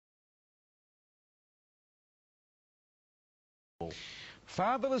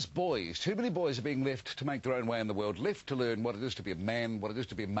Fatherless boys. Too many boys are being left to make their own way in the world, left to learn what it is to be a man, what it is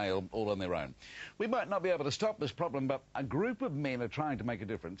to be a male, all on their own. We might not be able to stop this problem, but a group of men are trying to make a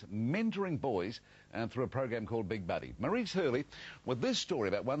difference, mentoring boys through a program called Big Buddy. Maurice Hurley with this story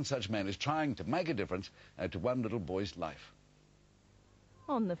about one such man who's trying to make a difference to one little boy's life.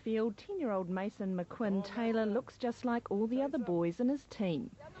 On the field, 10-year-old Mason McQuinn Taylor looks just like all the other boys in his team.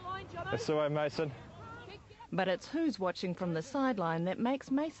 That's the way, Mason. But it's who's watching from the sideline that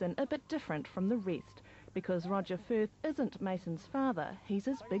makes Mason a bit different from the rest, because Roger Firth isn't Mason's father, he's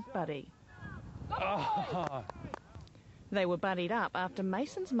his big buddy. Oh. They were buddied up after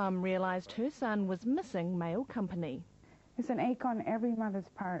Mason's mum realised her son was missing male company. It's an ache on every mother's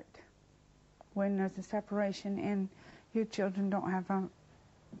part when there's a separation and your children don't have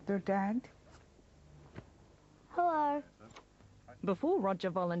their dad. Hello. Before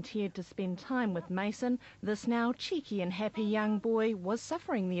Roger volunteered to spend time with Mason, this now cheeky and happy young boy was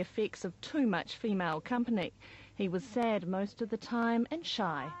suffering the effects of too much female company. He was sad most of the time and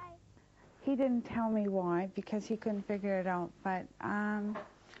shy. He didn't tell me why because he couldn't figure it out, but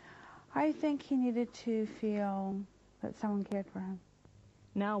I think he needed to feel that someone cared for him.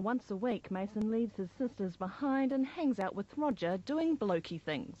 Now once a week, Mason leaves his sisters behind and hangs out with Roger doing blokey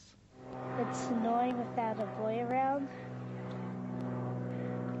things. It's annoying without a boy around.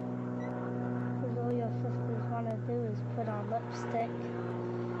 Because all your sisters want to do is put on lipstick.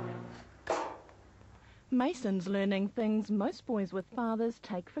 Mason's learning things most boys with fathers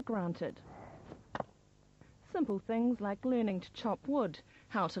take for granted. Simple things like learning to chop wood,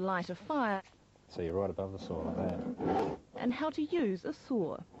 how to light a fire, So you're right above the saw like that. and how to use a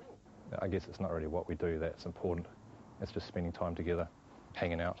saw. I guess it's not really what we do that's important. It's just spending time together,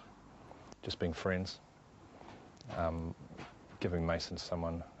 hanging out, just being friends, giving Mason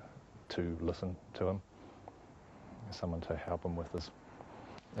someone to listen to him, someone to help him with his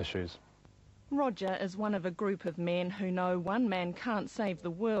issues. Roger is one of a group of men who know one man can't save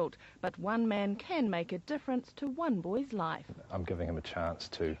the world, but one man can make a difference to one boy's life. I'm giving him a chance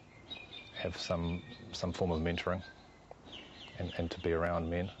to have some form of mentoring and to be around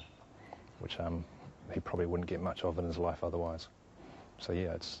men, which he probably wouldn't get much of in his life otherwise. So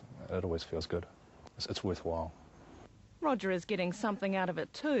yeah, it always feels good. It's worthwhile. Roger is getting something out of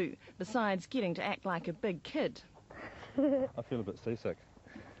it too, besides getting to act like a big kid. I feel a bit seasick.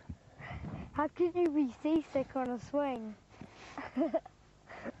 How can you be seasick on a swing?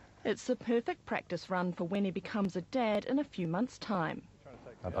 It's the perfect practice run for when he becomes a dad in a few months' time.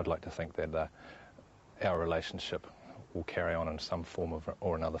 I'd like to think that our relationship will carry on in some form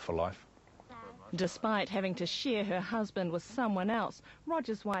or another for life. Despite having to share her husband with someone else,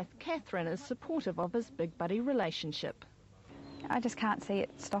 Roger's wife Catherine is supportive of his big buddy relationship. I just can't see it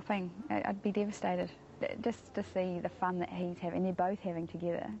stopping. I'd be devastated. Just to see the fun that he's having, they're both having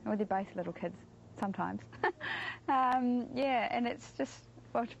together. Well, they're both little kids sometimes. Yeah, and it's just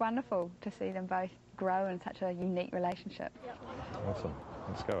wonderful to see them both grow in such a unique relationship. Awesome.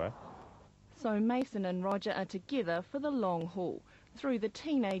 Let's go, eh? So Mason and Roger are together for the long haul, through the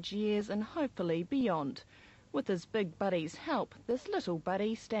teenage years and hopefully beyond. With his big buddy's help, this little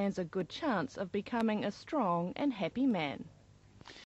buddy stands a good chance of becoming a strong and happy man.